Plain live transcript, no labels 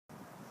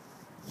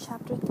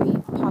Chapter 3,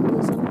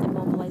 Populism and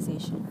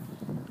Mobilization.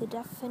 The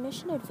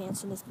definition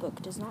advanced in this book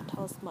does not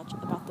tell us much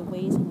about the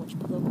ways in which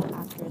political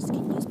actors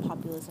can use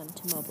populism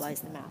to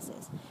mobilize the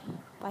masses.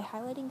 By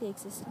highlighting the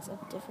existence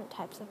of different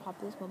types of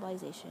populist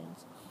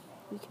mobilizations,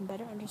 we can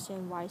better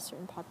understand why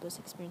certain populist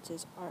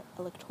experiences are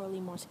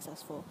electorally more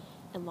successful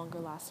and longer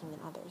lasting than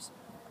others.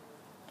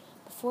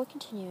 Before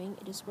continuing,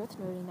 it is worth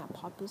noting that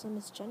populism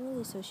is generally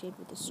associated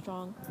with a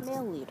strong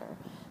male leader,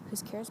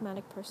 whose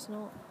charismatic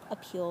personal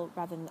appeal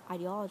rather than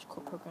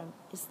ideological program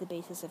is the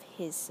basis of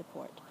his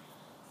support.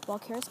 While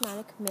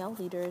charismatic male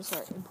leaders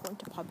are important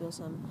to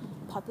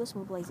populism, populist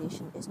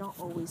mobilization is not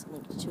always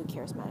linked to a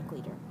charismatic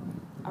leader.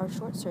 Our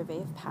short survey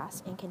of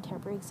past and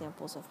contemporary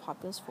examples of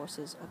populist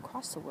forces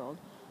across the world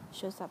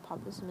shows that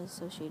populism is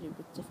associated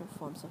with different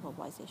forms of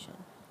mobilization.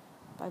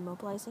 By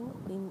mobilization,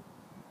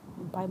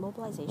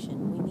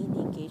 we mean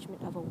the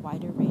engagement of a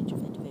wider range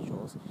of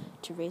individuals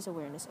to raise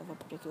awareness of a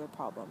particular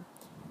problem,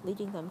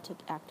 leading them to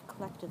act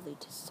collectively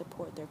to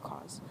support their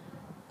cause.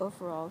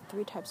 Overall,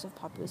 3 types of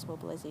populist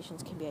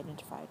mobilizations can be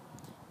identified: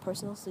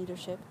 personalist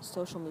leadership,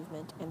 social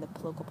movement, and the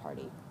political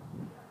party.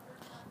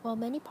 While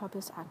many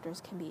populist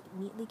actors can be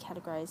neatly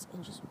categorized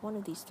in just one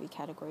of these 3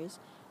 categories,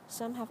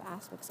 some have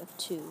aspects of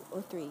 2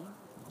 or 3,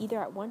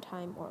 either at one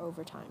time or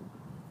over time.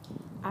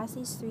 As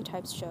these 3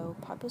 types show,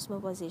 populist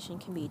mobilization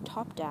can be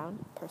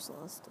top-down,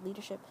 personalist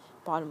leadership,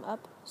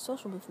 bottom-up,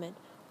 social movement,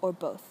 or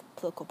both,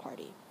 political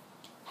party.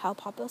 How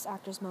populist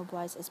actors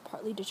mobilize is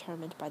partly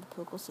determined by the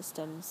political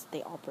systems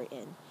they operate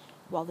in,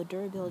 while the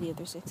durability of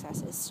their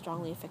success is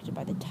strongly affected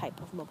by the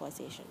type of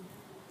mobilization.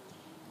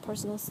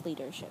 Personalist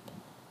leadership.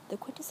 The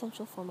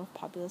quintessential form of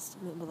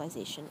populist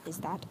mobilization is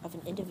that of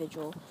an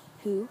individual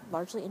who,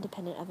 largely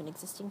independent of an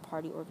existing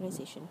party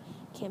organization,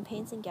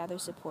 campaigns and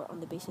gathers support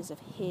on the basis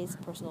of his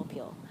personal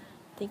appeal.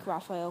 Think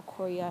Rafael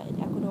Correa in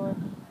Ecuador,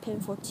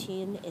 Pim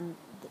Fortuyn in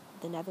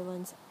the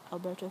Netherlands,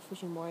 Alberto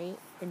Fujimori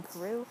in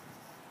Peru,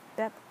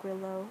 Beppe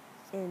Grillo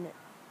in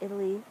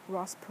Italy,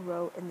 Ross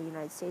Perot in the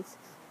United States,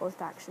 or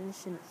Thaksin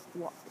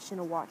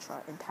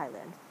Shinawatra in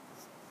Thailand.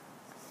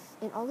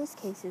 In all these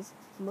cases,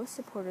 most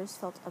supporters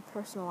felt a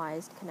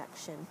personalized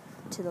connection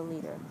to the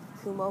leader,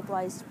 who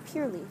mobilized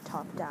purely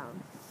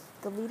top-down.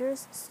 The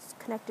leaders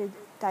connected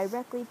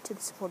directly to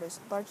the supporters,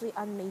 largely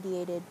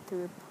unmediated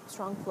through a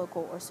strong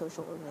local or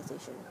social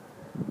organization.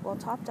 While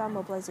top-down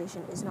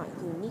mobilization is not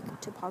unique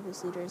to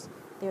populist leaders,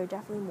 they are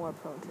definitely more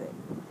prone to it.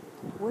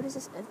 Where does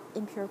this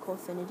empirical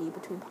affinity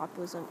between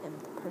populism and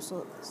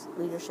personalist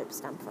leadership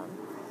stem from?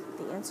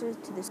 The answer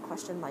to this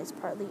question lies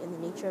partly in the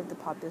nature of the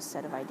populist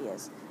set of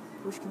ideas,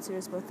 which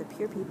considers both the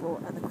pure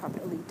people and the corrupt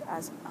elite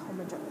as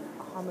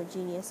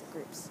homogeneous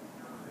groups.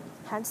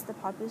 Hence, the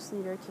populist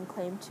leader can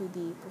claim to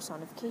the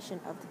personification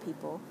of the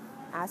people,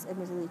 as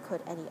admittedly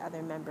could any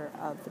other member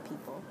of the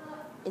people.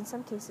 In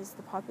some cases,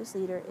 the populist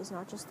leader is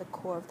not just the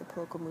core of the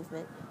political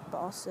movement, but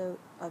also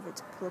of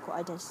its political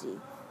identity.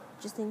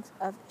 Just think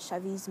of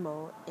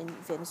Chavismo in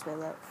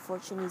Venezuela,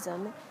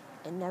 Fortunism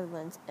in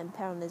Netherlands, and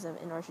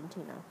Peronism in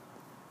Argentina.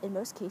 In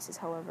most cases,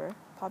 however,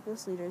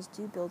 populist leaders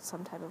do build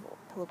some type of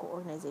political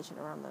organization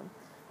around them,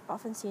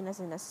 often seen as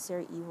a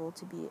necessary evil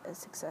to be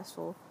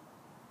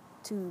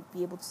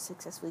able to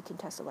successfully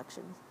contest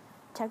elections.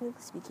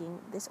 Technically speaking,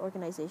 this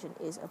organization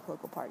is a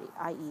political party,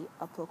 i.e.,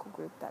 a political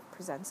group that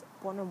presents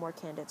one or more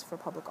candidates for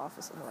public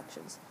office in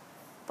elections.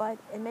 But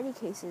in many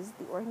cases,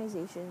 the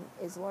organization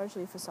is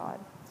largely a facade,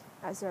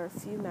 as there are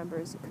few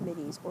members,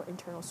 committees, or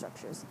internal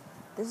structures.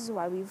 This is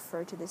why we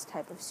refer to this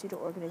type of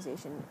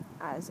pseudo-organization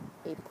as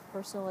a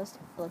personalist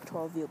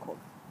electoral vehicle,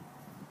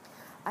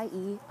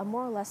 i.e., a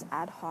more or less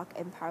ad hoc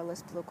and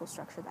powerless political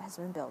structure that has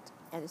been built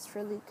and is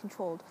freely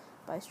controlled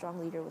by a strong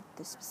leader with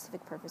the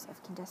specific purpose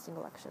of contesting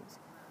elections.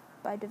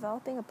 By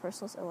developing a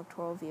personalist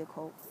electoral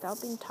vehicle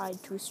without being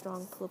tied to a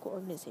strong political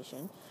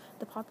organization,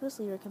 the populist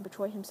leader can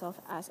portray himself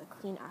as a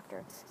clean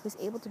actor who is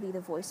able to be the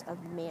voice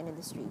of the man in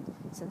the street,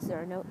 since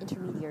there are no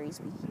intermediaries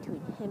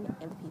between him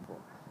and the people.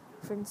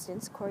 For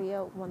instance,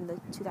 Correa won the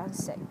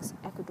 2006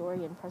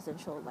 Ecuadorian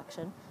presidential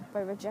election by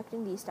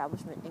rejecting the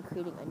establishment and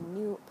creating a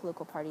new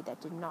political party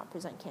that did not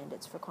present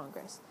candidates for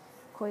Congress.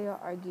 Correa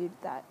argued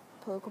that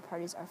political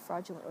parties are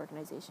fraudulent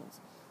organizations.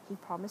 He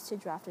promised to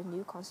draft a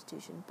new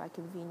constitution by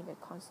convening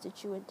a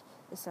constituent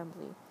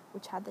assembly,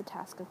 which had the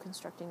task of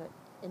constructing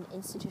an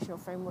institutional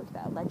framework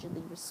that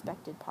allegedly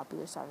respected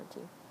popular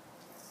sovereignty.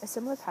 A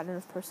similar pattern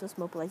of personalist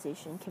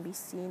mobilization can be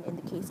seen in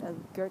the case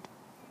of Geert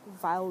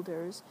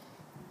Wilders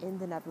in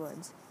the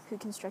Netherlands, who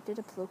constructed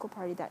a political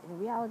party that in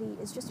reality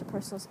is just a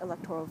personalist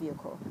electoral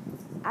vehicle.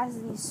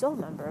 As the sole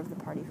member of the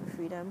Party for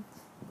Freedom,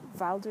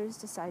 Wilders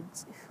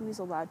decides who is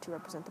allowed to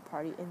represent the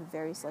party in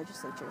various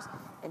legislatures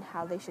and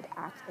how they should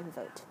act and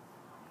vote.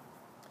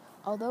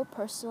 Although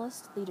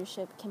personalist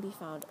leadership can be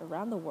found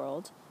around the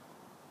world,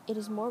 it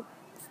is more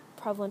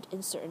prevalent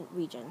in certain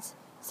regions,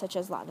 such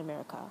as Latin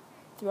America.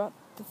 Throughout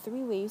the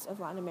 3 waves of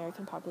Latin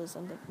American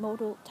populism, the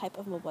modal type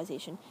of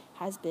mobilization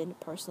has been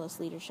personalist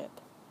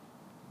leadership,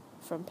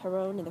 from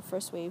Perón in the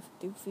first wave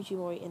through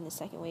Fujimori in the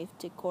second wave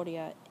to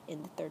Correa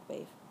in the third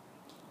wave.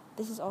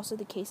 This is also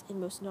the case in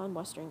most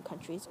non-Western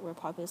countries where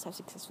populists have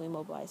successfully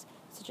mobilized,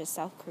 such as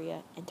South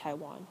Korea and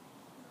Taiwan.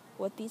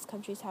 What these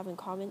countries have in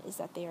common is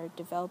that they are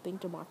developing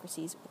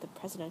democracies with a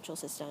presidential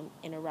system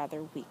and a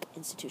rather weak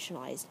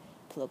institutionalized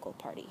political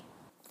party.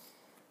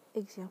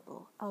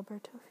 Example,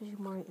 Alberto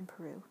Fujimori in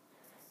Peru.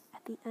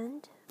 At the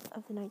end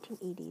of the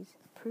 1980s,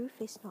 Peru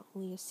faced not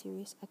only a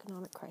serious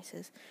economic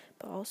crisis,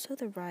 but also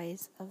the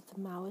rise of the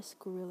Maoist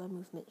guerrilla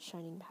movement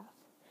Shining Path.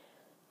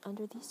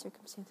 Under these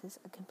circumstances,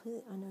 a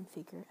completely unknown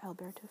figure,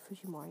 Alberto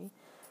Fujimori,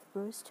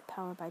 rose to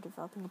power by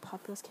developing a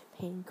populist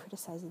campaign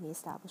criticizing the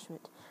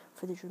establishment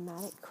for the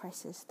dramatic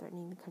crisis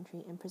threatening the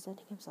country and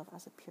presenting himself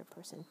as a pure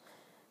person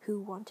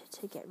who wanted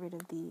to get rid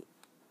of the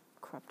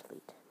corrupt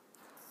elite.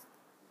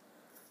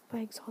 By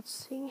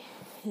exalting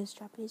his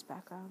Japanese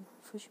background,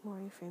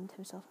 Fujimori framed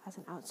himself as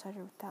an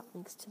outsider without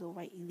links to the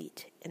white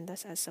elite, and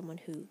thus as someone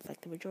who,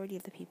 like the majority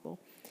of the people,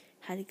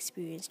 had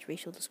experienced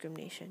racial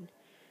discrimination.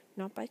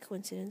 Not by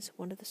coincidence,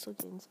 one of the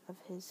slogans of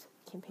his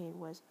campaign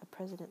was, "A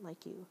president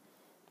like you."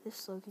 This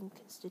slogan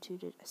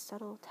constituted a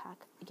subtle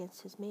attack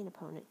against his main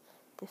opponent,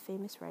 the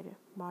famous writer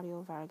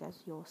Mario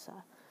Vargas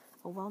Llosa,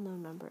 a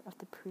well-known member of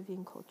the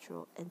Peruvian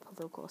cultural and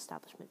political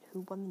establishment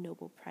who won the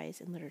Nobel Prize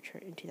in Literature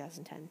in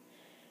 2010.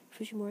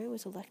 Fujimori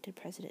was elected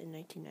president in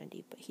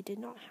 1990, but he did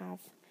not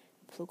have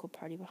a political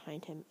party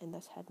behind him and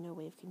thus had no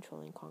way of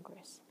controlling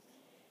Congress.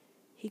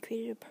 He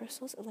created a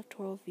personal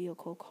electoral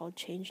vehicle called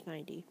Change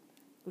 90,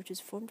 which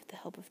was formed with the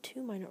help of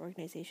two minor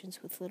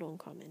organizations with little in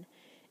common,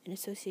 an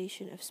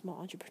association of small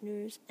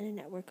entrepreneurs and a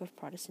network of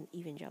Protestant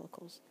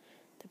evangelicals.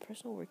 The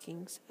personal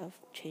workings of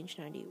Change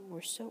 90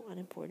 were so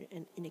unimportant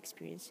and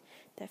inexperienced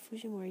that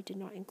Fujimori did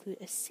not include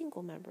a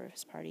single member of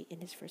his party in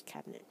his first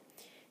cabinet.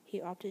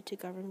 He opted to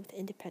govern with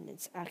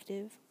independents,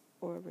 active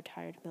or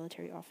retired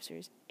military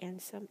officers,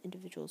 and some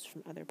individuals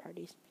from other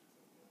parties.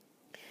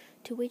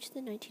 To wage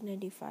the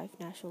 1995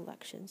 national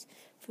elections,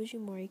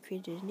 Fujimori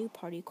created a new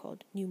party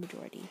called New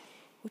Majority,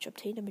 which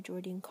obtained a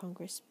majority in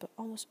Congress, but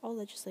almost all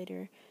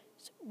legislators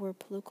were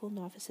political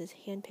novices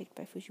handpicked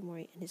by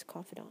Fujimori and his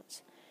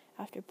confidants.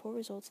 After poor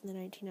results in the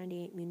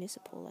 1998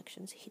 municipal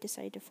elections, he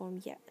decided to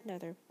form yet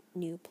another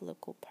new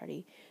political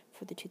party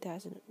for the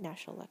 2000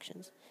 national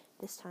elections,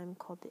 this time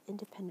called the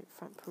Independent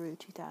Front Peru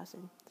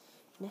 2000.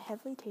 In a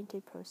heavily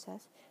tainted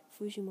process,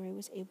 Fujimori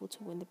was able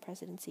to win the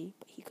presidency,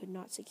 but he could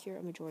not secure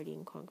a majority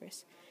in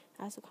Congress.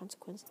 As a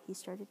consequence, he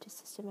started to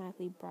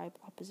systematically bribe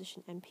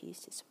opposition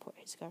MPs to support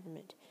his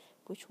government,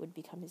 which would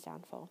become his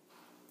downfall.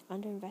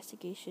 Under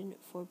investigation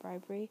for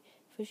bribery,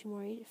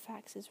 Fujimori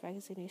faxed his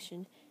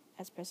resignation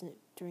as president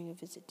during a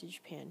visit to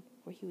Japan,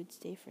 where he would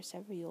stay for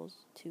several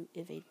years to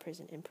evade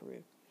prison in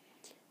Peru.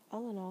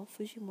 All in all,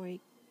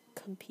 Fujimori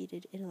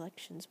competed in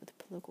elections with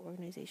political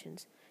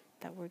organizations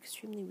that were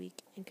extremely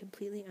weak and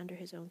completely under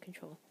his own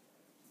control.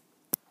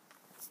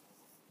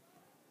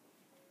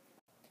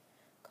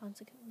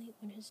 Consequently,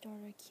 when his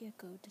daughter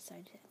Kyoko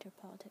decided to enter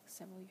politics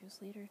several years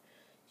later,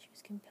 she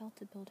was compelled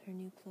to build her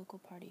new political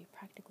party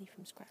practically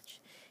from scratch,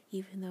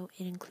 even though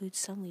it includes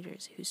some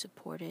leaders who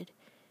supported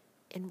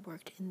and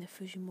worked in the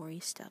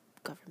Fujimori-style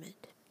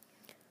government.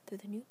 Through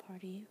the new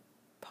party,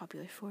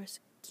 Popular Force,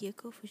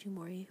 Kyoko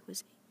Fujimori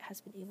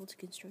has been able to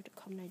construct a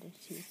common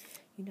identity,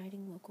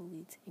 uniting local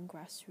elites and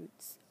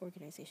grassroots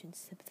organizations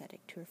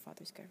sympathetic to her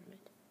father's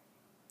government.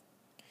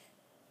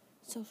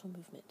 Social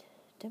movement.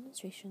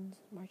 Demonstrations,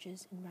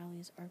 marches, and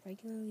rallies are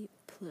regular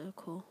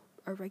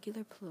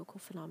political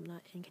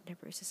phenomena in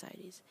contemporary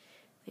societies.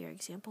 They are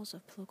examples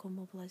of political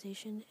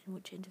mobilization in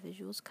which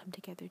individuals come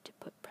together to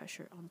put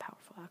pressure on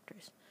powerful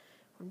actors.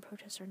 When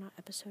protests are not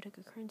episodic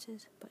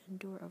occurrences, but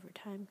endure over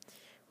time,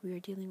 we are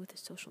dealing with a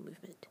social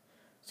movement.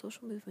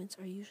 Social movements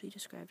are usually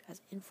described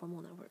as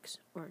informal networks,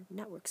 or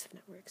networks of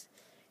networks,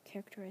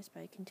 characterized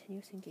by a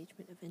continuous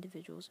engagement of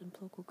individuals in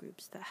political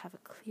groups that have a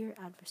clear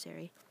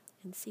adversary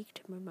and seek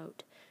to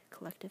promote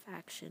collective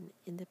action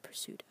in the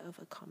pursuit of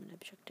a common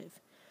objective.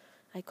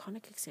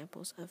 Iconic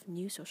examples of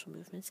new social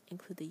movements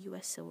include the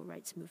U.S. Civil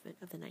Rights Movement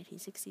of the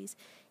 1960s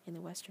and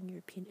the Western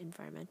European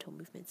environmental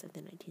movements of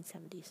the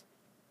 1970s.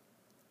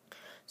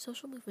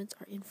 Social movements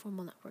are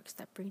informal networks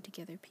that bring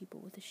together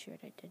people with a shared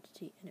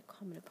identity and a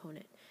common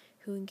opponent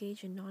who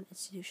engage in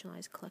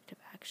non-institutionalized collective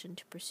action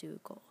to pursue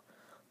a goal.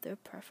 Their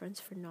preference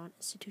for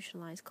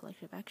non-institutionalized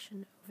collective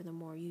action over the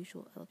more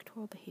usual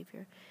electoral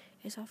behavior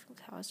is often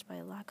caused by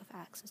a lack of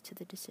access to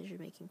the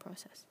decision-making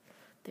process.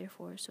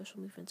 Therefore, social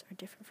movements are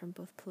different from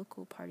both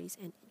political parties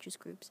and interest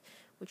groups,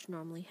 which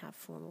normally have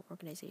formal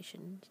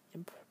organizations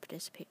and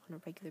participate on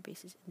a regular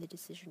basis in the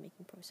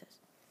decision-making process.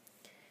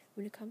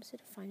 When it comes to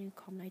defining a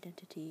common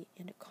identity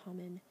and a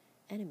common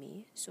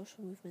enemy,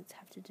 social movements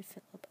have to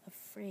develop a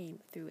frame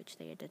through which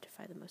they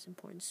identify the most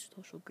important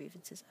social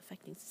grievances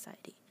affecting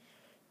society.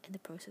 In the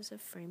process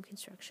of frame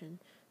construction,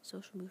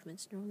 social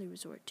movements normally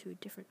resort to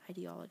different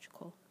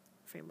ideological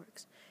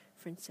frameworks.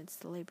 For instance,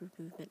 the labor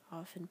movement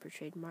often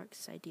portrayed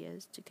Marxist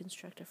ideas to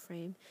construct a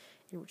frame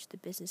in which the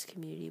business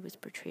community was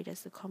portrayed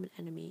as the common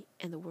enemy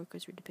and the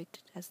workers were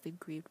depicted as the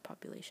aggrieved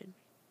population.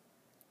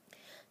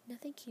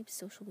 Nothing keeps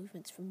social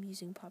movements from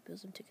using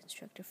populism to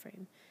construct a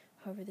frame.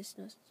 However, this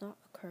does not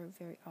occur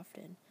very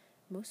often.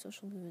 Most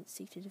social movements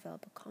seek to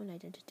develop a common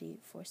identity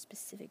for a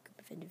specific group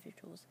of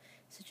individuals,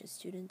 such as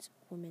students,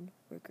 women,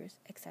 workers,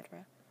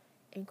 etc.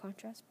 In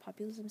contrast,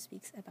 populism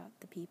speaks about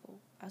the people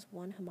as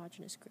one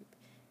homogeneous group.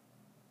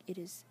 It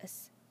is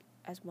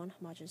as one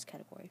homogeneous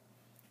category.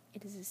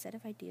 It is a set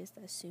of ideas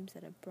that assumes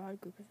that a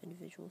broad group of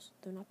individuals,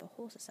 though not the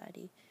whole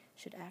society,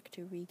 should act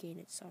to regain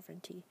its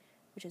sovereignty,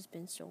 which has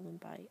been stolen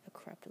by a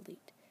corrupt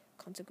elite.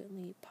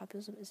 Consequently,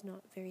 populism is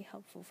not very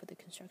helpful for the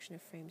construction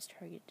of frames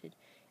targeted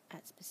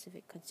at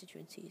specific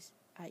constituencies,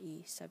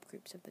 i.e.,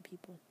 subgroups of the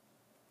people.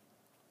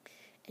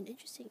 An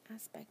interesting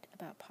aspect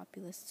about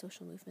populist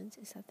social movements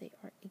is that they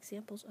are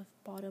examples of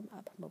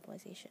bottom-up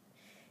mobilization.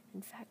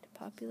 In fact,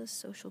 populist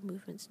social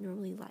movements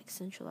normally lack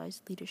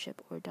centralized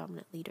leadership or a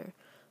dominant leader,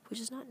 which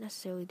is not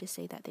necessarily to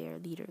say that they are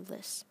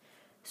leaderless.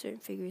 Certain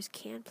figures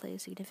can play a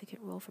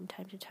significant role from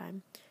time to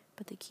time,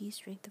 but the key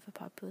strength of a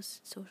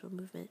populist social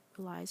movement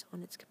relies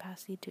on its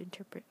capacity to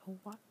interpret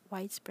a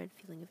widespread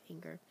feeling of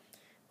anger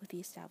with the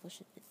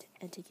establishment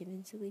and to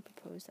convincingly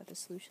propose that the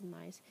solution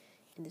lies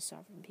in the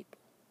sovereign people.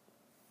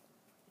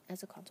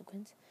 As a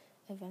consequence,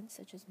 events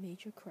such as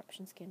major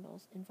corruption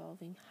scandals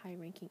involving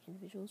high-ranking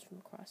individuals from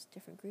across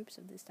different groups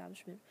of the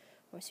establishment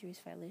or a serious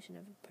violation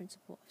of the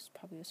principle of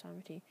popular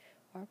sovereignty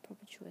are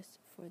propitious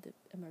for the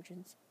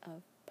emergence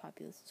of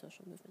populist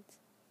social movements.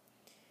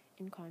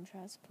 In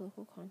contrast,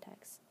 political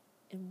contexts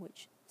in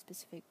which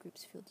specific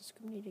groups feel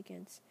discriminated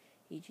against,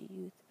 e.g.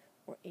 youth,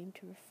 or aim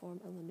to reform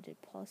a limited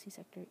policy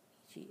sector,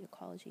 e.g.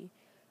 ecology,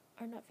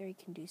 are not very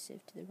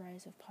conducive to the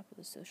rise of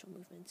populist social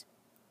movements.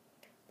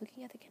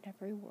 Looking at the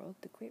contemporary world,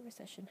 the Great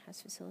Recession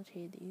has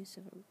facilitated the use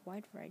of a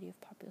wide variety of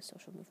populist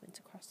social movements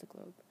across the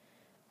globe.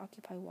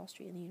 Occupy Wall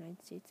Street in the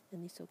United States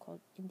and the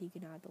so-called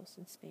indignados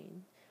in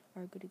Spain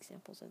are good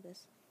examples of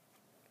this.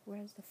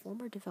 Whereas the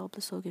former developed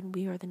the slogan,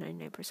 "We are the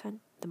 99%,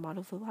 the motto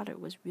of the latter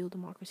was "Real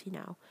democracy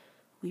now.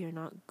 We are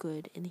not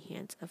good in the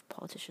hands of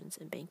politicians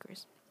and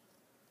bankers."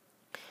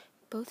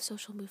 Both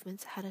social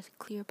movements had a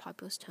clear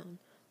populist tone,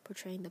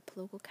 portraying the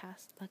political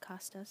la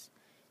castas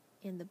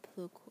and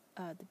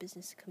the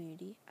business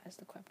community as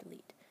the corrupt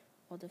elite,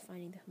 while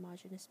defining the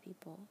homogeneous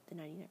people, the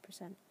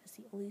 99%, as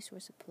the only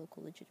source of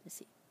political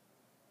legitimacy.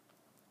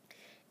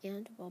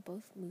 And while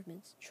both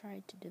movements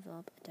tried to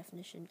develop a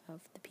definition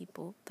of the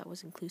people that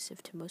was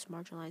inclusive to most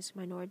marginalized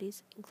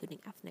minorities, including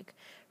ethnic,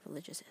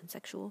 religious, and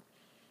sexual,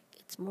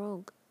 its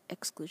moral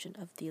exclusion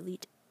of the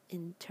elite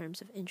in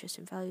terms of interests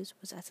and values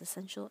was as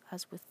essential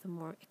as with the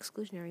more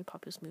exclusionary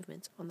populist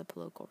movements on the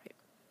political right.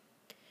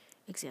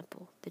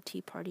 Example, the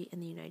Tea Party in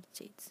the United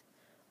States.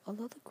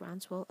 Although the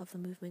groundswell of the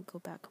movement go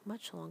back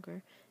much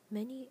longer,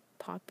 many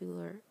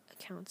popular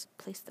accounts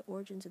place the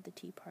origins of the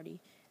Tea Party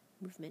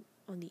movement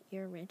on the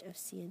air rant of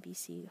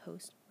CNBC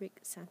host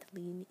Rick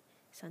Santelli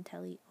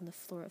on the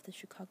floor of the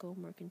Chicago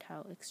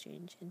Mercantile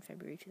Exchange in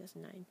February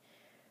 2009.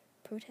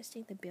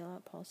 Protesting the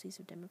bailout policies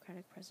of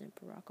Democratic President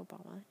Barack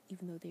Obama,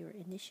 even though they were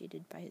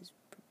initiated by his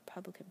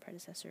Republican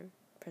predecessor,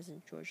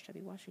 President George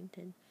W.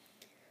 Washington,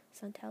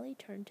 Santelli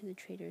turned to the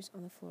traders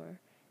on the floor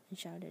and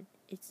shouted,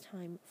 "It's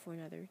time for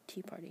another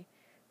Tea Party,"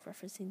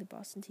 referencing the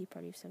Boston Tea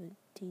Party of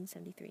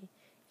 1773,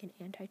 an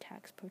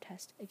anti-tax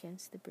protest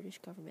against the British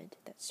government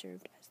that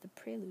served as the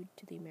prelude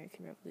to the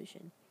American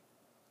Revolution.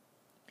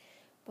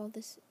 While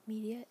this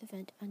media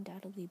event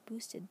undoubtedly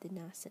boosted the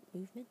nascent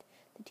movement,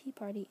 the Tea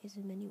Party is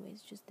in many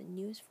ways just the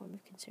newest form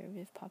of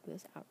conservative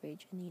populist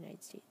outrage in the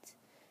United States.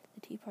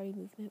 The Tea Party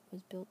movement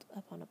was built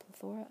upon a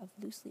plethora of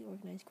loosely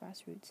organized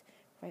grassroots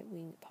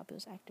right-wing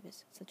populist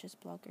activists, such as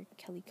blogger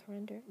Kelly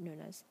Carrender, known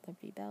as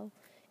Liberty Bell,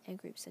 and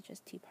groups such as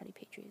Tea Party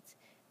Patriots,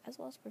 as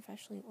well as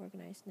professionally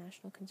organized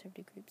national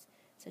conservative groups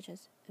such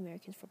as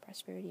Americans for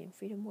Prosperity and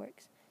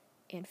FreedomWorks.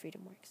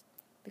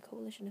 The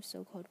coalition of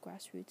so-called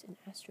grassroots and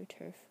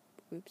astroturf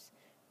groups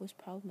was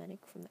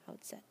problematic from the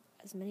outset,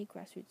 as many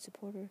grassroots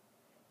supporters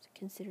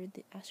considered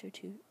the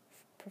astroturf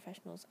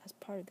professionals as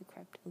part of the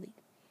corrupt elite.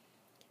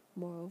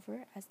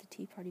 Moreover, as the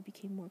Tea Party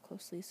became more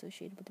closely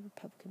associated with the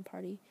Republican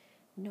Party,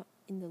 not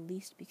in the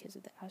least because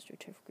of the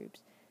astroturf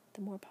groups,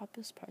 the more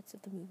populist parts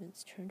of the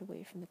movements turned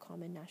away from the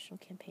common national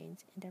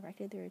campaigns and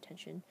directed their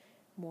attention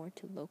more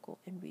to local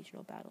and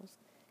regional battles,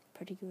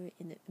 particularly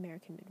in the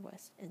American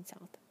Midwest and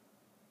South.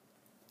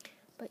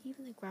 But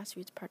even the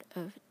grassroots part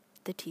of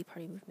the Tea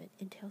Party movement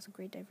entails a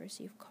great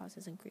diversity of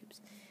causes and groups,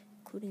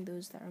 including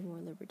those that are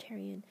more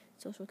libertarian,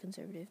 social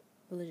conservative,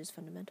 religious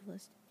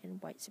fundamentalist,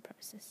 and white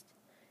supremacist.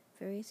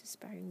 Various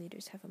aspiring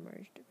leaders have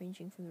emerged,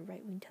 ranging from the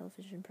right-wing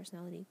television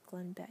personality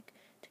Glenn Beck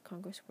to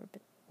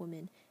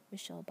Congresswoman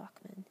Michelle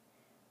Bachmann,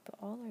 but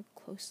all are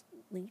close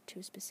linked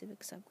to specific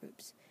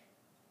subgroups,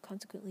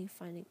 consequently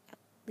finding at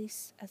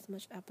least as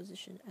much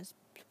opposition as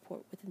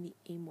support within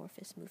the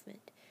amorphous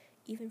movement.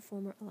 Even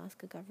former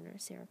Alaska Governor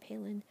Sarah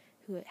Palin,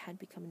 who had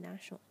become a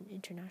national and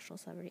international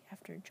celebrity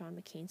after John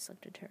McCain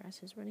selected her as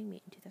his running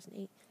mate in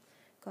 2008,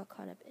 got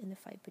caught up in the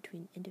fight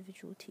between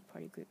individual Tea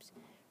Party groups,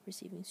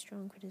 receiving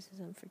strong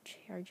criticism for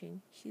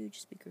charging huge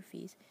speaker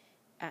fees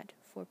at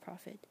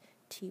for-profit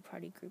Tea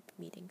Party group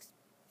meetings.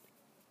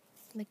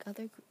 Like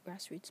other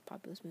grassroots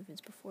populist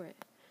movements before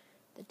it,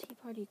 the Tea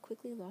Party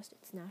quickly lost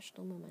its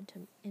national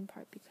momentum, in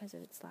part because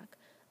of its lack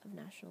of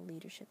national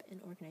leadership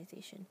and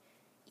organization,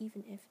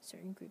 even if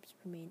certain groups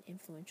remain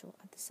influential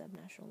at the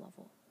subnational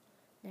level.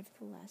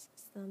 Nevertheless,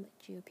 some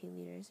GOP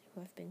leaders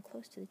who have been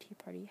close to the Tea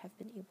Party have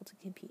been able to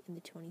compete in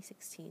the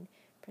 2016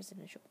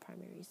 presidential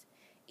primaries,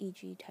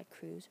 e.g. Ted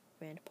Cruz,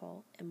 Rand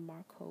Paul, and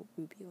Marco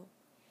Rubio,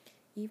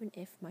 even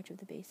if much of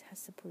the base has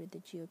supported the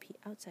GOP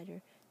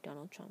outsider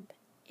Donald Trump,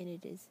 and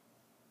it is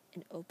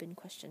an open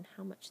question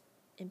how much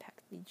impact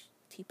the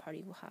Tea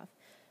Party will have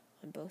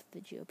on both the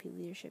GOP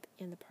leadership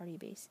and the party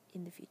base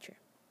in the future.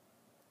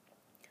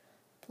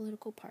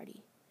 Political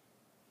party.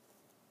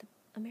 The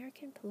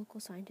American political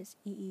scientist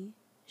E.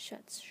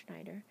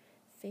 Schutzschneider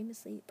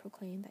famously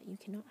proclaimed that you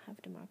cannot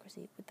have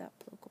democracy without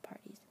political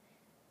parties.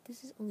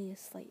 This is only a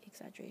slight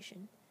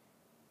exaggeration.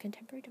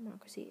 Contemporary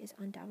democracy is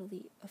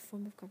undoubtedly a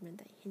form of government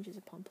that hinges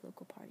upon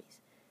political parties.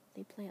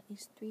 They play at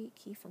least three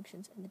key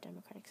functions in the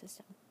democratic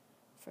system.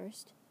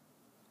 First,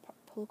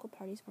 political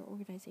parties are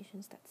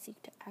organizations that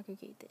seek to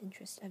aggregate the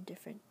interests of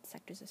different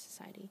sectors of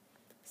society.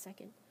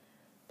 Second,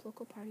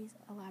 political parties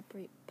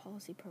elaborate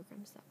policy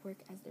programs that work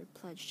as their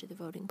pledge to the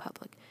voting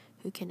public,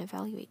 who can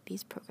evaluate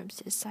these programs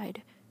to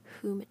decide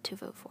whom to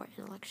vote for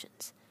in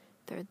elections.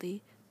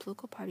 Thirdly,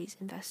 political parties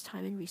invest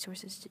time and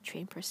resources to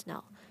train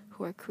personnel,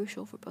 who are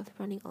crucial for both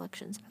running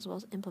elections as well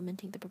as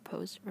implementing the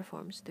proposed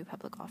reforms through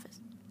public office.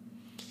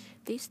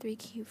 These three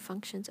key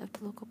functions of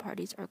political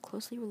parties are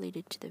closely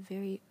related to the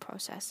very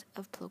process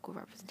of political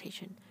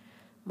representation.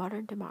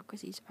 Modern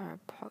democracies are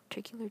a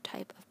particular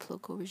type of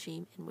political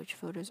regime in which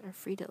voters are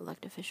free to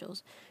elect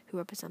officials who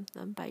represent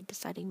them by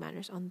deciding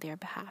matters on their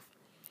behalf.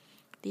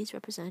 These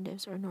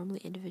representatives are normally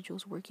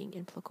individuals working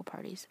in political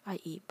parties,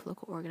 i.e.,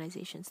 political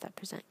organizations that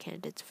present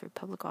candidates for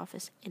public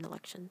office in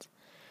elections.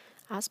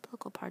 As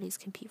political parties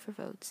compete for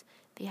votes,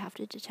 they have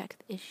to detect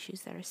the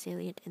issues that are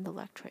salient in the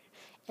electorate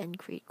and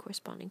create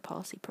corresponding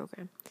policy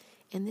program.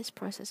 In this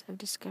process of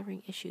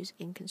discovering issues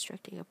and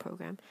constructing a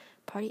program,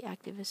 party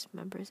activists,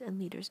 members, and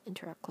leaders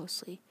interact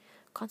closely.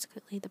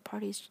 Consequently, the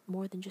party is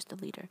more than just a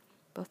leader.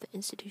 Both the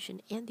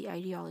institution and the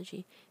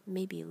ideology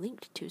may be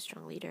linked to a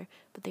strong leader,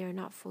 but they are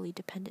not fully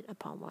dependent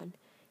upon one.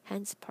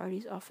 Hence,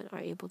 parties often are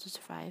able to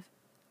survive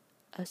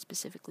a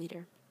specific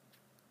leader.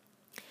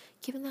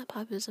 Given that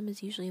populism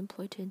is usually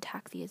employed to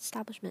attack the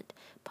establishment,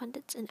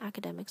 pundits and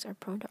academics are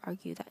prone to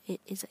argue that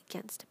it is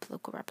against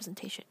political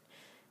representation.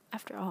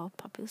 After all,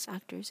 populist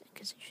actors and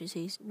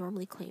constituencies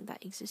normally claim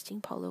that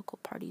existing political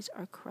parties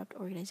are corrupt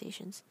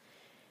organizations.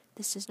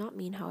 This does not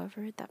mean,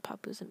 however, that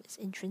populism is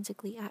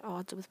intrinsically at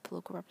odds with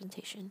political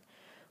representation.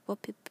 What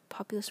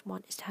populists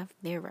want is to have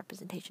their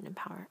representation in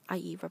power,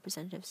 i.e.,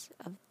 representatives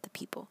of the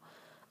people.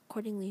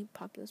 Accordingly,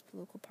 populist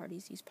political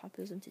parties use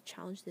populism to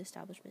challenge the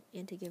establishment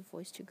and to give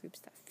voice to groups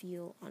that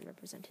feel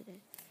unrepresented.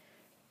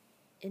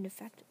 In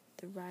effect,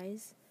 the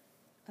rise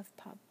of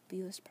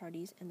populist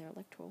parties and their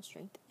electoral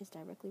strength is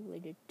directly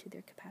related to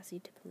their capacity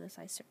to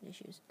politicize certain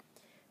issues,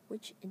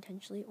 which,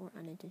 intentionally or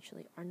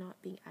unintentionally, are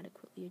not being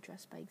adequately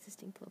addressed by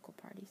existing political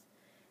parties.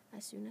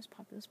 As soon as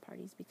populist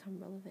parties become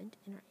relevant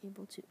and are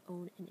able to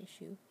own an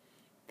issue,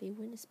 they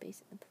win a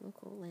space in the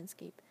political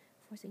landscape,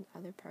 forcing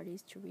other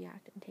parties to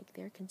react and take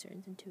their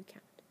concerns into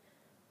account.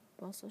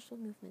 While social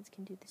movements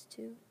can do this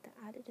too, the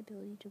added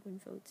ability to win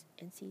votes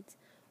and seats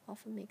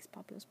often makes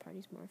populist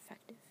parties more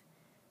effective.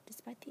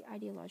 Despite the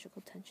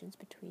ideological tensions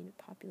between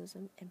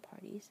populism and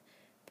parties,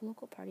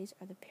 political parties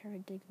are the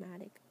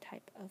paradigmatic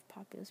type of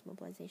populist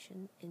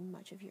mobilization in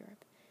much of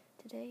Europe.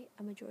 Today,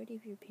 a majority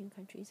of European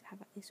countries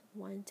have at least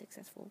one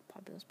successful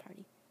populist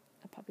party.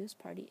 A populist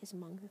party is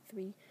among the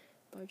three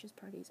largest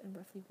parties in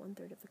roughly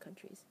one-third of the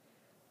countries.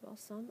 While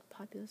some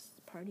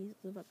populist parties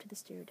live up to the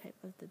stereotype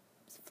of the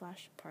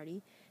flash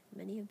party,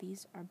 many of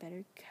these are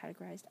better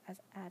categorized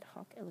as ad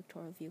hoc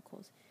electoral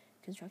vehicles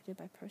constructed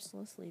by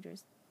personalist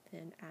leaders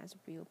than as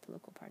real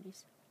political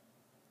parties.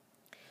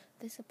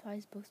 This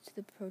applies both to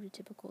the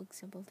prototypical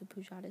example of the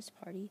Pujadist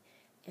Party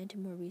and to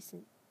more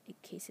recent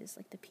cases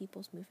like the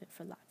People's Movement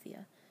for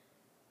Latvia.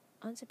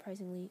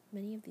 Unsurprisingly,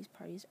 many of these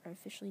parties are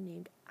officially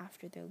named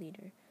after their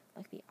leader,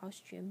 like the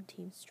Austrian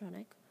Team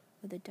Stronach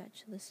or the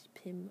Dutch list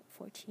PIM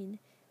 14,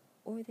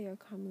 or they are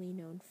commonly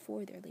known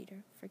for their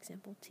leader. For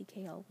example,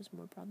 TKL was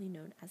more broadly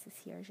known as the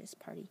Siergis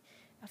Party,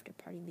 after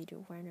party leader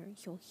Werner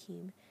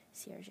Joachim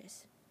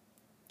Siergis.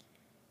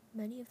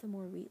 Many of the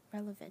more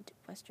relevant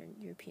Western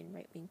European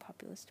right-wing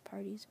populist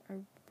parties are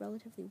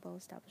relatively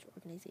well-established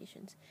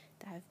organizations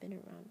that have been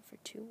around for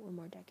 2 or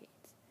more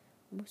decades.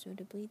 Most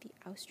notably, the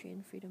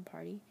Austrian Freedom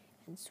Party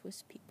and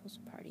Swiss People's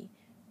Party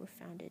were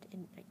founded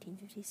in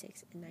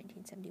 1956 and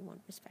 1971,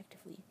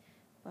 respectively.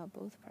 While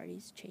both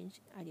parties changed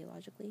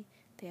ideologically,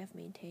 they have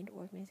maintained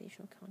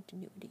organizational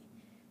continuity.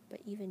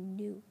 But even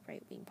new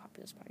right-wing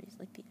populist parties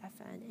like the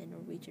FN and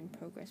Norwegian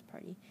Progress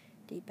Party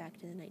date back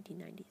to the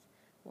 1990s,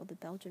 while the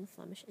Belgian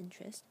Flemish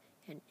Interest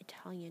and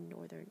Italian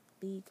Northern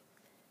League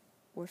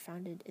were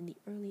founded in the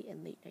early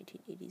and late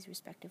 1980s,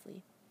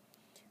 respectively.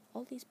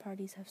 All these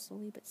parties have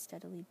slowly but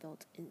steadily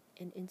built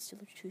and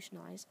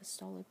institutionalized a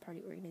solid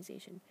party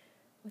organization,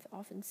 with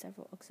often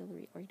several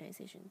auxiliary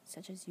organizations,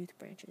 such as youth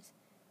branches.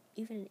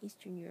 Even in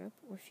Eastern Europe,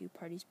 where few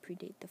parties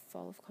predate the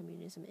fall of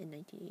communism in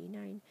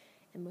 1989,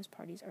 and most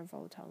parties are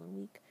volatile and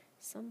weak,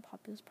 some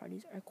populist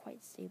parties are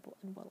quite stable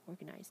and well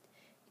organized.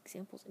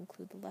 Examples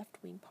include the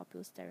left-wing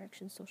populist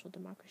Direction Social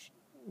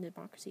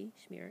Democracy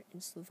Smer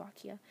in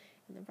Slovakia,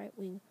 and the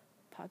right-wing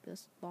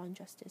populist Law and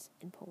Justice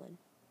in Poland.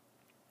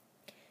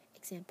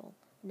 Example,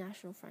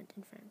 National Front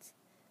in France.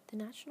 The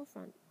National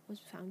Front was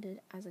founded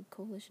as a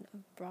coalition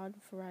of broad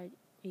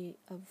variety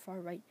of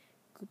far-right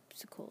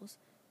groupuscules,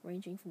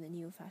 ranging from the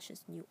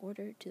neo-fascist New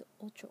Order to the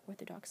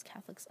ultra-Orthodox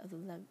Catholics of the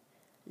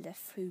Le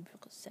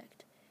Foubre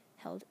sect,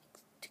 held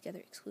together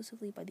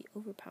exclusively by the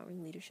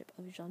overpowering leadership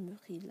of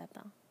Jean-Marie Le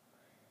Pen.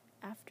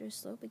 After a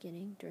slow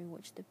beginning, during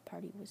which the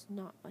party was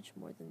not much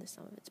more than the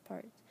sum of its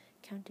parts,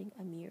 counting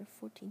a mere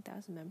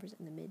 14,000 members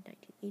in the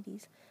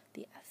mid-1980s,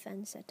 the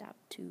FN set out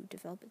to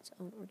develop its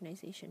own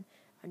organization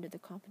under the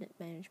competent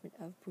management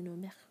of Bruno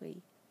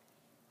Merry.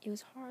 It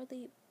was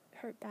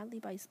hurt badly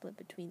by a split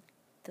between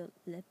the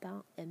Le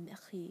Pen and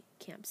Merry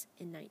camps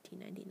in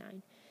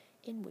 1999,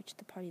 in which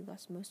the party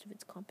lost most of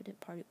its competent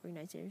party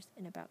organizers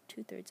and about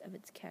two-thirds of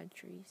its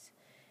cadres.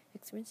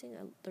 Experiencing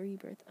a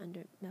rebirth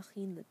under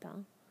Marine Le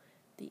Pen,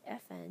 the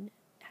FN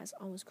has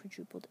almost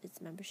quadrupled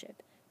its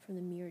membership, from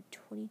the mere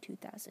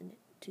 22,000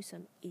 to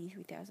some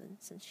 83,000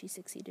 since she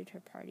succeeded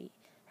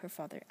her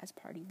father as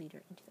party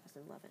leader in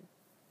 2011.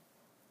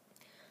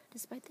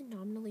 Despite the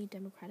nominally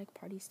Democratic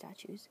Party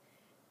statutes,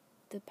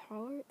 the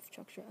power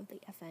structure of the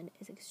FN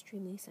is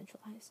extremely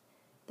centralized.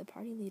 The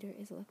party leader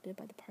is elected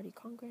by the party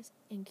Congress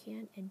and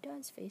can and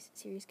does face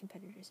serious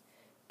competitors,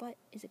 but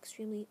is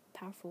extremely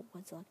powerful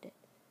once elected.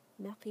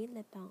 Marine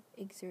Le Pen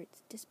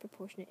exerts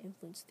disproportionate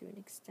influence through an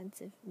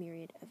extensive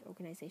myriad of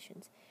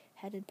organizations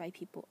headed by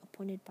people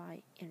appointed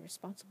by and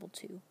responsible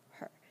to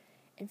her.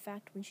 In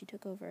fact, when she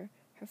took over,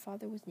 her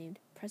father was named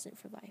President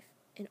for Life,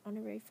 an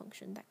honorary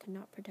function that could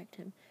not protect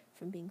him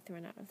from being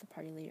thrown out of the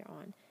party later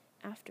on,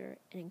 after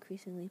an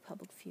increasingly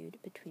public feud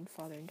between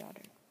father and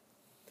daughter.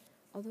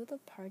 Although the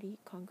party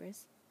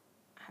Congress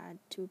had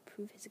to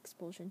approve his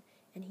expulsion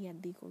and he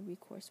had legal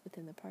recourse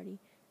within the party,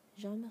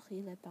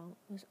 Jean-Marie Le Pen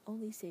was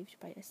only saved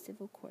by a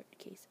civil court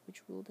case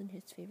which ruled in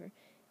his favor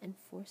and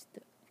forced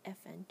the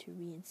FN to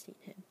reinstate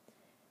him.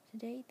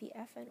 Today, the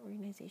FN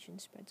organization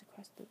spreads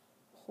across the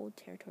whole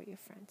territory of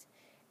France,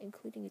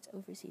 including its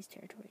overseas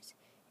territories.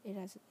 It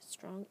has a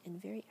strong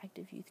and very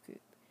active youth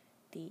group,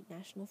 the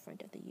National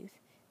Front of the Youth,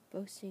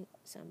 boasting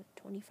some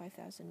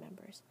 25,000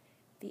 members.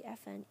 The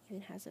FN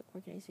even has an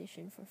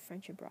organization for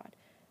French abroad,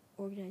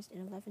 organized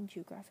in 11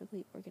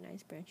 geographically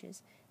organized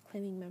branches,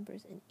 claiming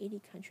members in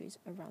 80 countries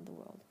around the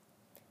world.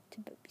 To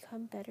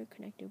become better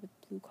connected with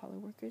blue-collar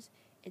workers,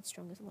 its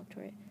strongest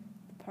electorate,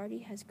 the party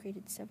has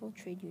created several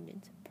trade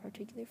unions,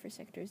 particularly for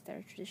sectors that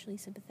are traditionally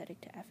sympathetic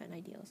to FN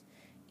ideals,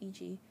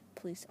 e.g.,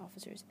 police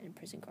officers and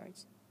prison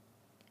guards.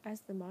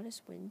 As the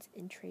modest wins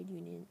in trade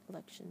union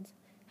elections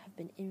have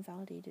been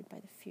invalidated by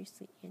the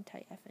fiercely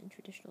anti-FN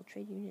traditional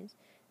trade unions,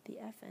 the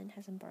FN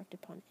has embarked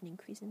upon an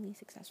increasingly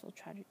successful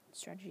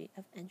strategy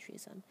of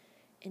entryism,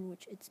 in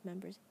which its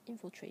members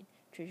infiltrate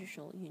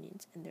traditional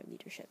unions and their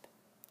leadership.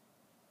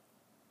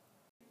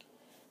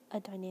 A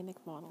dynamic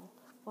model.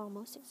 While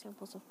most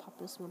examples of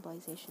populist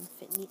mobilization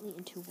fit neatly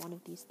into one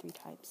of these three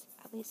types,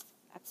 at least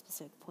at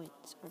specific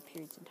points or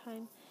periods in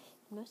time,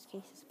 in most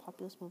cases,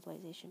 populist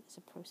mobilization is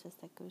a process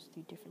that goes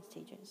through different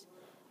stages.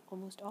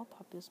 Almost all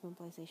populist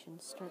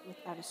mobilizations start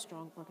without a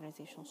strong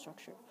organizational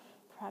structure,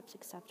 perhaps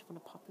except when a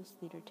populist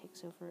leader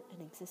takes over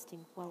an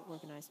existing,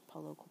 well-organized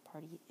local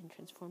party and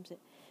transforms it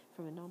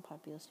from a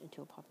non-populist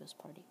into a populist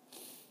party.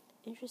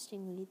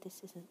 Interestingly,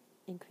 this is an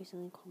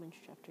increasingly common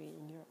trajectory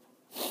in Europe.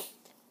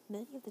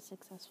 Many of the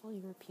successful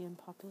European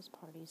populist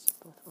parties,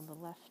 both on the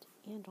left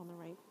and on the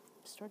right,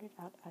 started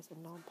out as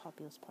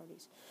non-populist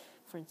parties.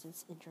 For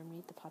instance, in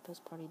Germany, the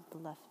populist party, the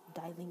left,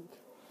 Die Linke,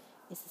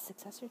 is the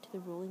successor to the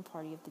ruling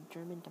party of the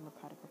German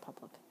Democratic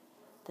Republic,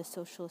 the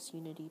Socialist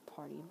Unity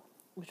Party,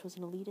 which was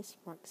an elitist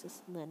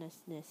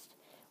Marxist-Leninist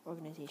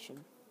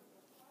organization.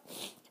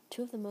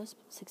 Two of the most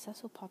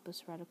successful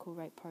populist radical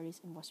right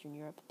parties in Western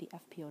Europe, the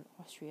FPO in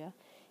Austria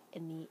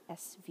and the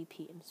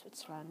SVP in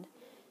Switzerland,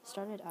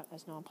 started out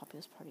as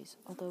non-populist parties,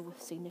 although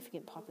with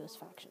significant populist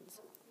factions.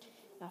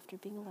 After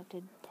being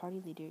elected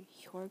party leader,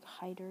 Jörg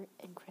Haider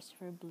and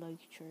Christopher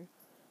Bleucher,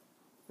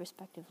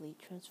 respectively,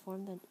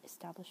 transformed the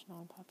established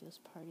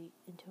non-populist party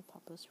into a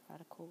populist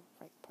radical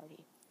right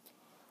party.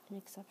 In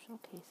exceptional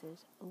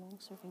cases, a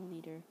long-serving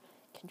leader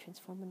can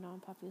transform a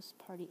non-populist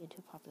party into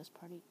a populist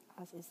party,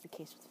 as is the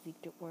case with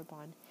Viktor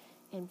Orban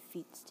and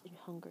Fidesz in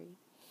Hungary.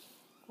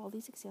 While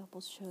these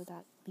examples show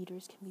that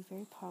leaders can be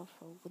very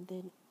powerful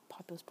within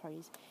populist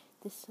parties,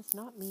 this does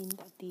not mean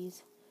that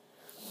these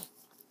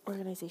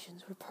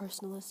organizations were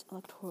personalist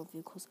electoral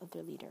vehicles of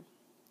their leader.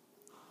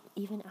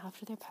 Even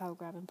after their power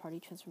grab and party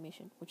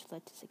transformation, which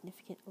led to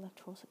significant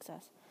electoral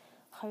success,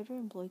 Haider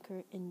and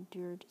Bloiker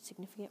endured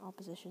significant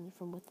opposition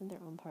from within their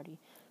own party,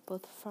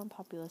 both from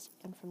populists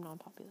and from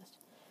non-populists.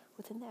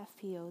 Within the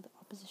FPO, the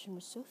opposition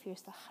was so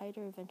fierce that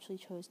Haider eventually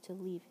chose to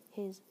leave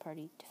his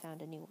party to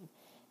found a new one,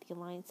 the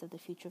Alliance of the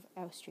Future of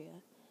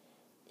Austria.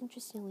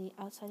 Interestingly,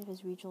 outside of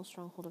his regional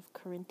stronghold of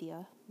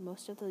Carinthia,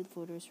 most of the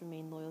voters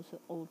remained loyal to the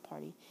old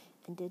party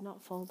and did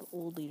not follow the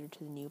old leader to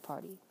the new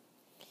party.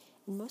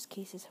 In most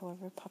cases,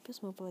 however,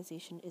 populist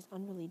mobilization is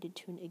unrelated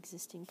to an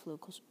existing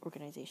political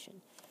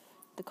organization.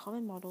 The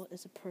common model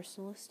is a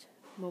personalist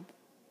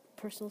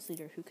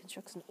leader who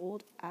constructs an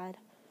old ad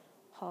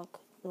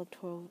hoc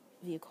electoral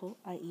vehicle,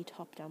 i.e.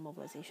 top-down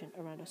mobilization,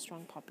 around a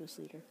strong populist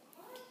leader.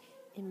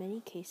 In many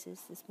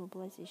cases, this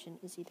mobilization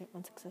is either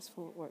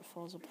unsuccessful or it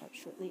falls apart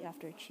shortly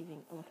after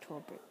achieving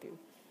electoral breakthrough.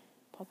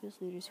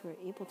 Populist leaders who are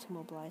able to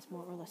mobilize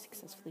more or less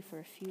successfully for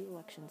a few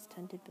elections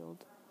tend to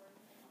build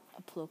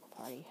a political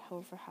party,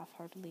 however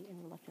half-heartedly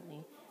and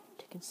reluctantly,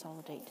 to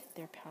consolidate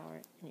their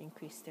power and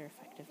increase their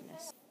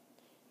effectiveness.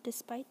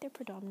 Despite their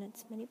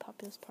predominance, many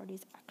populist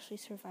parties actually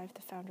survive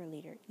the founder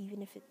leader,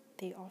 even if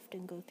they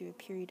often go through a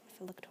period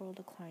of electoral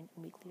decline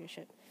and weak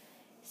leadership.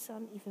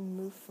 Some even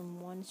move from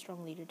one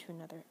strong leader to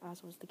another,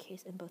 as was the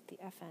case in both the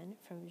FN,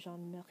 from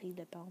Jean-Marie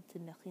Le Pen to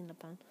Marine Le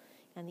Pen,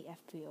 and the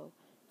FPO,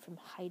 from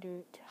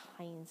Haider to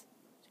Heinz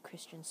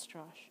Christian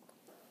Strache.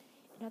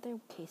 In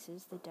other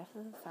cases, the death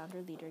of the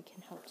founder leader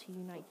can help to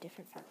unite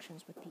different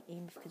factions with the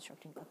aim of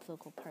constructing a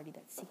political party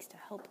that seeks to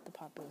help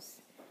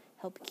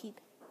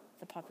keep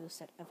the populist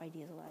set of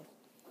ideas alive.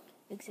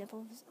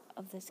 Examples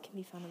of this can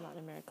be found in Latin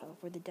America,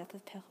 where the death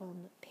of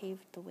Perón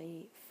paved the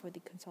way for the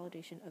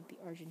consolidation of the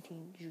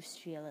Argentine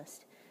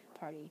Justicialist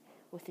Party,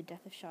 with the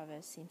death of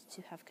Chavez seems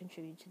to have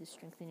contributed to the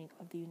strengthening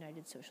of the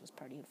United Socialist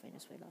Party of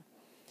Venezuela.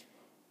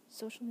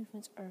 Social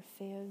movements are a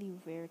fairly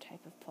rare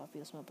type of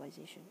populist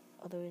mobilization,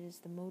 although it is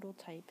the modal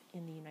type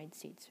in the United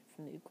States,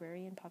 from the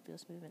agrarian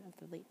populist movement of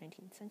the late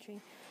 19th century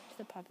to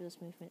the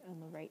populist movement on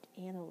the right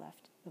and the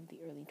left of the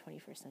early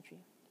 21st century.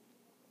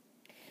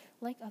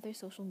 Like other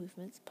social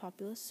movements,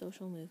 populist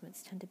social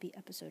movements tend to be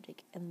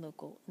episodic and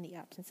local in the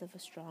absence of a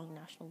strong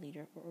national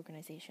leader or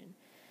organization.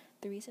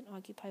 The recent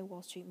Occupy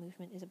Wall Street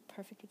movement is a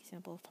perfect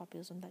example of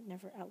populism that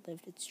never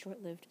outlived its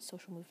short-lived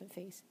social movement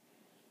phase.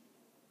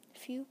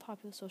 Few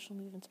popular social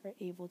movements are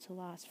able to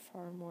last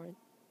far more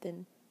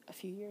than a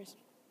few years.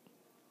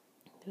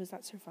 Those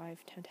that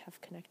survive tend to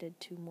have connected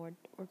to more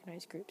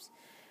organized groups,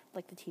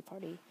 like the Tea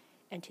Party,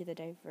 and to the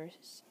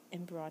diverse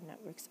and broad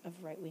networks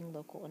of right-wing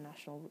local and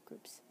national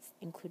groups,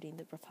 including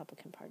the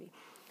Republican Party.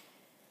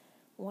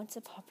 Once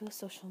a populist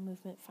social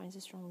movement finds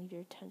a strong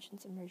leader,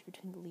 tensions emerge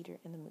between the leader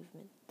and the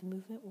movement. The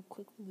movement will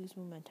quickly lose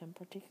momentum,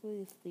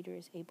 particularly if the leader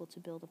is able to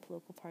build a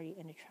political party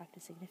and attract a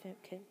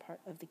significant part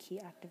of the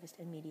key activist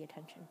and media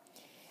attention.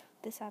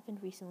 This happened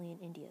recently in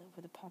India,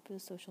 where the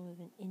populist social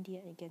movement India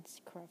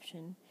Against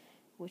Corruption,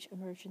 which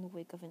emerged in the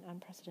wake of an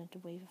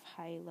unprecedented wave of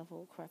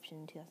high-level corruption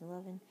in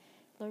 2011,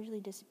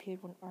 largely disappeared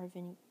when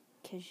Arvind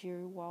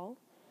Kejriwal,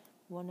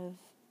 one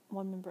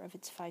member of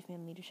its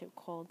five-man leadership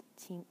called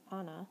Team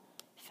Anna,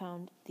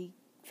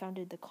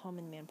 founded the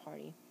Common Man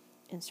Party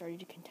and started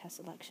to contest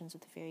elections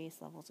with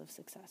various levels of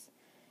success.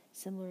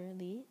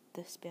 Similarly,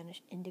 the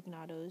Spanish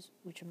Indignados,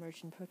 which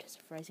emerged in protest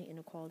of rising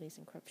inequalities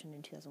and corruption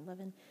in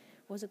 2011,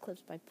 was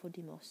eclipsed by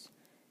Podemos,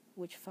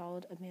 which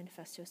followed a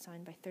manifesto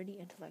signed by 30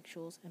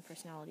 intellectuals and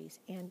personalities,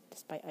 and,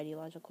 despite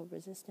ideological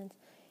resistance,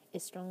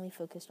 is strongly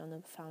focused on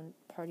the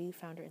party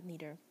founder and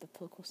leader, the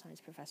political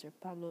science professor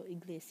Pablo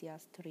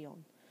Iglesias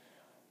Torreon.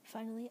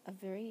 Finally, a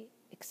very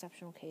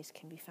exceptional case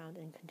can be found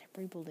in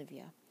contemporary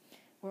Bolivia,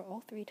 where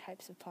all three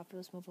types of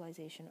populist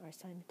mobilization are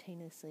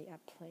simultaneously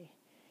at play.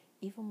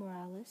 Evo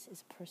Morales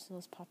is a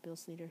personalist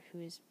populist leader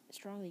who is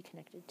strongly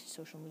connected to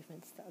social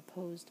movements that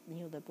opposed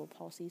neoliberal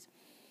policies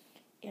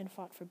and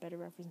fought for better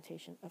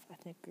representation of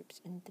ethnic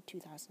groups in the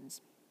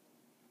 2000s.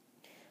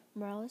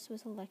 Morales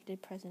was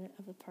elected president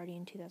of the party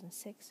in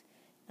 2006,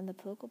 and the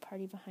political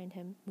party behind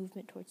him,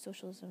 Movement Towards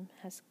Socialism,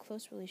 has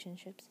close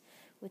relationships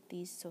with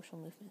these social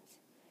movements.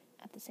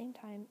 At the same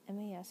time,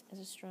 MAS is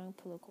a strong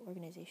political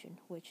organization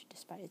which,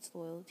 despite its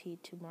loyalty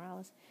to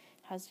Morales,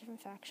 has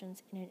different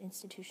factions in an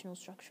institutional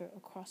structure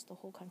across the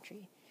whole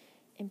country.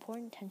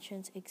 Important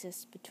tensions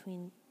exist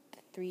between the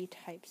three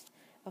types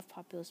of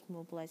populist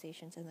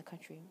mobilizations in the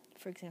country.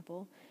 For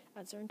example,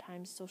 at certain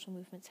times, social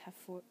movements have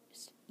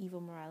forced Evo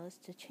Morales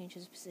to change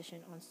his position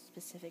on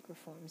specific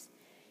reforms,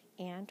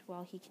 and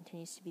while he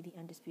continues to be the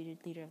undisputed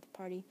leader of the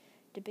party,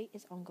 debate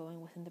is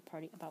ongoing within the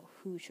party about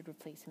who should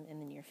replace him in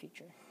the near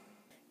future.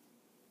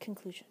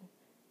 Conclusion.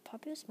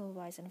 Populists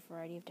mobilize in a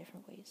variety of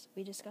different ways.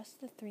 We discussed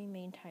the three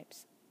main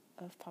types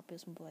of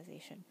populist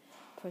mobilization: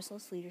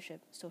 personalist leadership,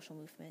 social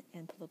movement,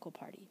 and political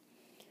party.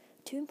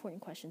 Two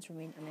important questions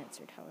remain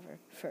unanswered, however.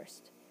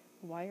 First,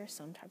 why are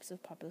some types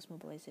of populist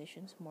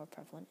mobilizations more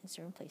prevalent in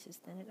certain places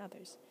than in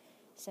others?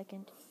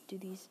 Second, do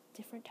these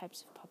different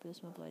types of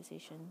populist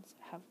mobilizations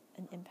have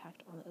an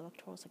impact on the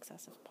electoral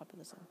success of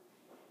populism?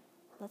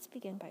 Let's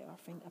begin by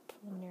offering a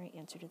preliminary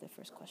answer to the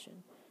first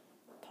question.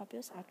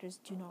 Populist actors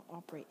do not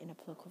operate in a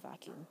political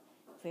vacuum.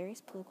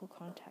 various political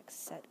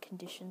contexts set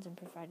conditions and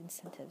provide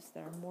incentives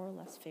that are more or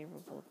less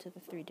favorable to the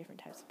three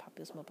different types of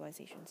populist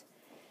mobilizations.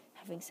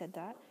 Having said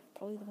that,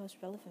 probably the most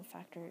relevant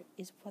factor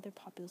is whether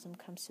populism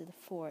comes to the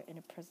fore in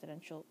a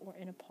presidential or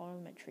in a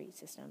parliamentary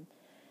system.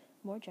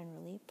 More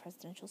generally,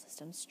 presidential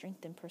systems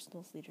strengthen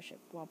personal leadership,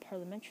 while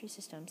parliamentary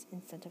systems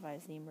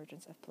incentivize the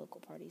emergence of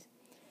political parties.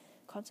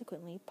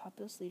 Consequently,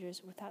 populist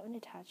leaders without an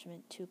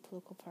attachment to a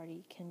political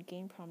party can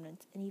gain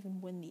prominence and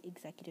even win the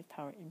executive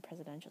power in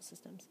presidential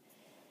systems.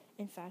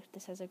 In fact,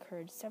 this has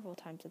occurred several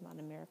times in Latin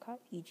America,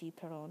 e.g.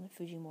 Perón,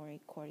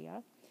 Fujimori,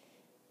 Correa.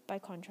 By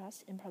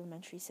contrast, in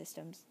parliamentary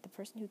systems, the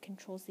person who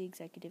controls the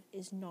executive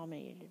is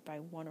nominated by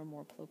one or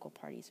more political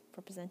parties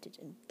represented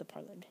in the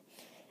parliament.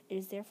 It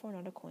is therefore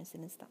not a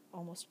coincidence that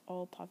almost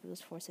all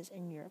populist forces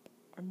in Europe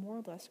are more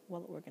or less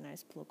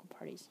well-organized political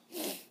parties.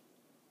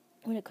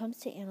 When it comes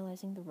to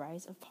analyzing the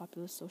rise of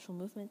populist social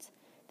movements,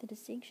 the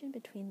distinction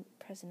between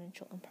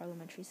presidential and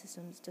parliamentary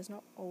systems does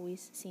not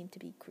always seem to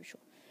be crucial.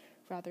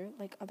 Rather,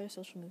 like other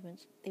social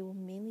movements, they will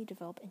mainly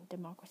develop in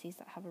democracies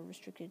that have a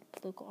restricted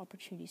political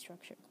opportunity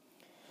structure.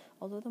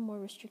 Although the more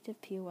restrictive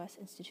POS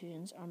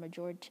institutions are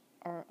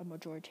a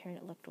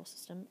majoritarian electoral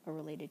system, a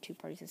related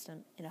two-party system,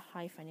 and a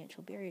high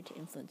financial barrier to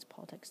influence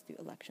politics through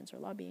elections or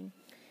lobbying,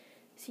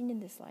 seen in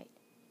this light,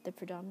 the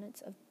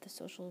predominance of the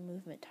social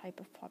movement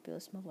type of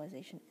populist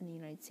mobilization in the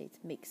United States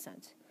makes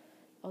sense.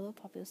 Although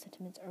populist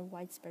sentiments are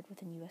widespread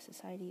within U.S.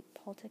 society,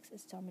 politics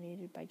is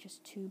dominated by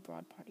just two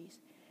broad parties,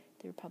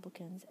 the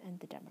Republicans and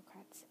the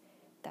Democrats,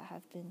 that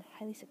have been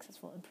highly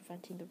successful in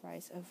preventing the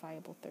rise of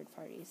viable third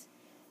parties.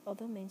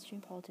 Although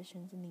mainstream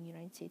politicians in the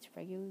United States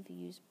regularly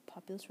use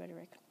populist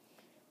rhetoric,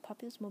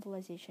 populist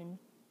mobilization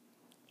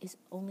is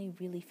only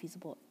really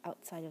feasible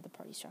outside of the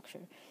party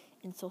structure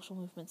in social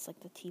movements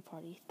like the Tea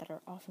Party that are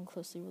often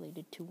closely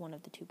related to one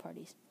of the two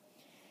parties.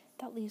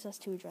 That leaves us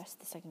to address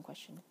the second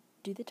question.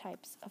 Do the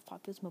types of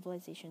populist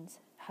mobilizations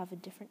have a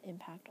different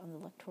impact on the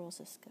electoral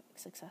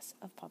success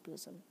of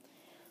populism?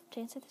 To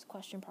answer this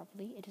question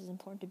properly, it is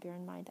important to bear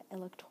in mind that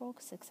electoral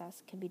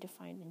success can be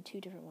defined in two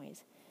different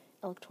ways.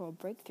 Electoral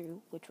breakthrough,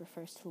 which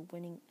refers to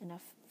winning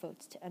enough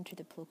votes to enter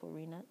the political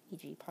arena,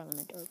 e.g.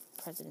 parliament or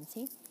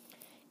presidency,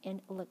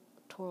 and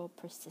electoral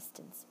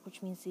persistence,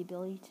 which means the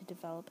ability to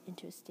develop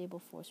into a stable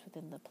force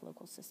within the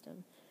political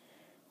system.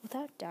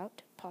 Without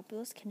doubt,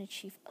 populists can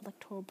achieve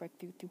electoral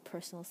breakthrough through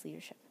personalist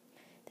leadership.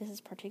 This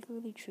is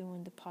particularly true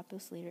when the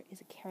populist leader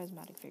is a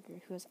charismatic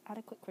figure who has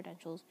adequate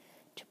credentials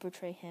to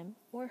portray him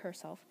or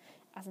herself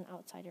as an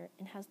outsider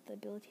and has the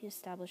ability to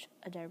establish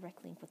a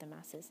direct link with the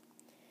masses.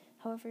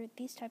 However,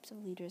 these types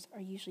of leaders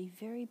are usually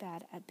very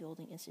bad at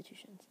building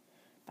institutions.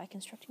 By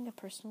constructing a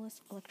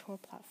personalist electoral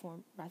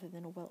platform rather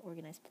than a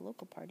well-organized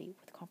political party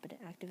with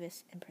competent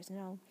activists and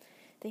personnel,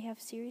 they have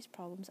serious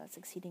problems at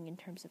succeeding in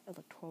terms of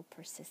electoral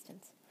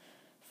persistence.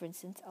 For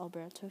instance,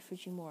 Alberto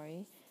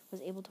Fujimori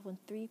was able to win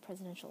 3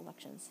 presidential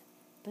elections,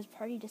 but his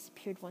party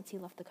disappeared once he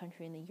left the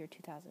country in the year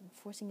 2000,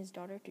 forcing his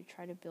daughter to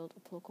try to build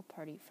a political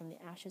party from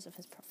the ashes of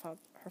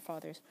her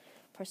father's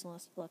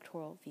personalist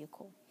electoral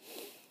vehicle.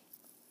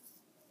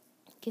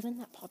 Given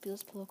that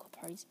populist political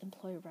parties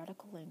employ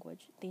radical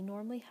language, they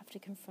normally have to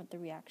confront the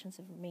reactions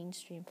of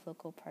mainstream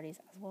political parties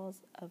as well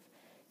as of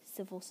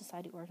civil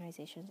society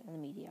organizations and the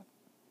media.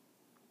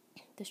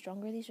 The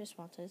stronger these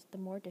responses, the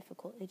more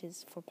difficult it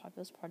is for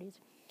populist parties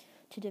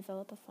to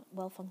develop a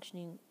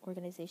well-functioning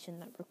organization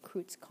that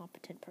recruits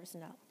competent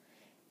personnel.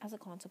 As a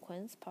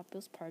consequence,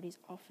 populist parties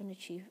often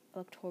achieve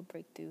electoral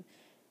breakthrough,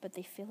 but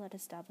they fail at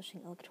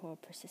establishing electoral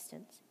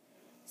persistence.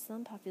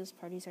 Some populist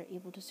parties are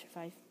able to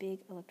survive big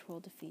electoral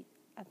defeat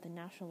at the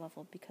national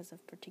level because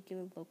of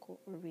particular local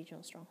or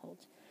regional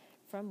strongholds,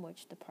 from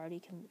which the party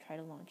can try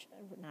to launch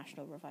a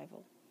national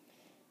revival.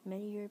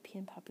 Many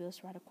European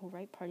populist radical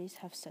right parties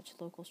have such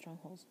local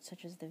strongholds,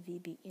 such as the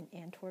VB in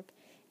Antwerp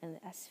and the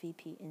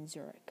SVP in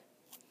Zurich.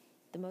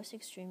 The most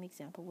extreme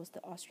example was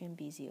the Austrian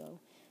BZO,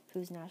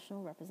 whose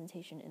national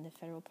representation in the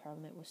federal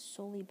parliament was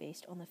solely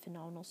based on the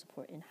phenomenal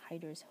support in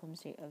Haider's home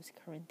state of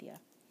Carinthia.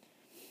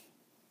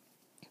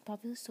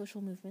 Populist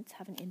social movements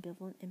have an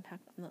ambivalent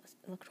impact on the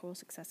electoral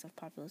success of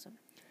populism.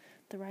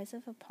 The rise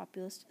of a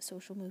populist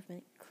social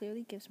movement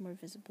clearly gives more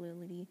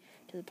visibility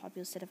to the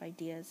populist set of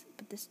ideas,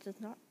 but this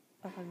does not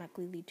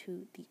automatically lead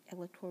to the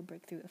electoral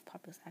breakthrough of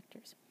populist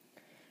actors.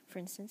 For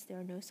instance, there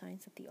are no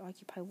signs that the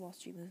Occupy Wall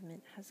Street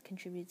movement has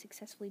contributed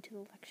successfully to the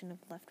election of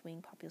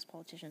left-wing populist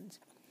politicians,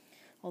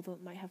 although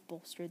it might have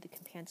bolstered the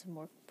campaigns of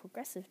more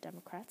progressive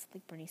Democrats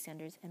like Bernie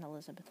Sanders and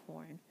Elizabeth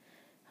Warren.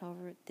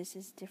 However, this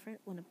is different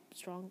when a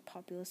strong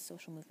populist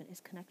social movement is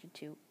connected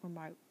to or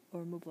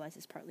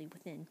mobilizes partly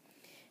within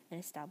an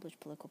established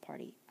political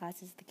party,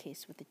 as is the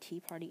case with the Tea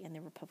Party and the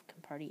Republican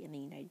Party in the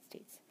United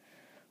States.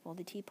 While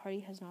the Tea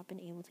Party has not been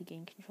able to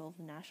gain control of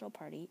the National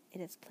Party,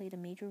 it has played a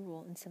major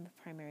role in some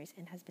primaries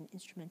and has been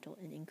instrumental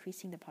in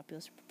increasing the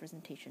populist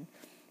representation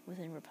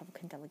within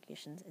Republican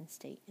delegations in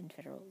state and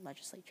federal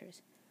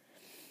legislatures.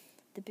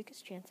 The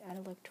biggest chance at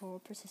electoral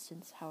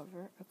persistence,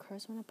 however,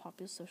 occurs when a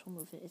populist social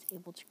movement is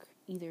able to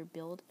either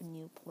build a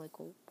new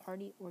political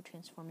party or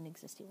transform an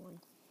existing one.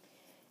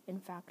 In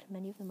fact,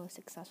 many of the most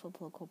successful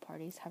political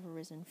parties have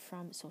arisen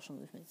from social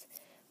movements,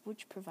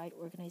 which provide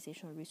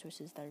organizational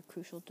resources that are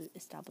crucial to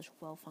establish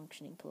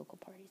well-functioning political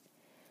parties.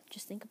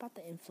 Just think about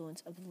the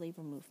influence of the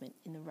labor movement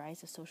in the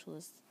rise of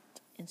socialist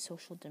and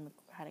social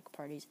democratic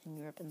parties in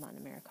Europe and Latin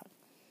America.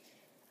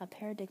 A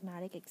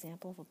paradigmatic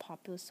example of a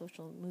populist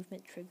social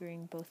movement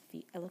triggering both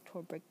the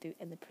electoral breakthrough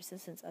and the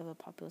persistence of a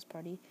populist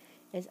party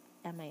is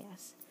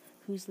MAS,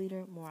 whose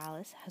leader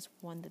Morales has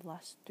won the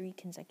last 3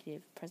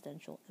 consecutive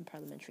presidential and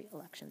parliamentary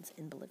elections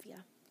in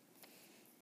Bolivia.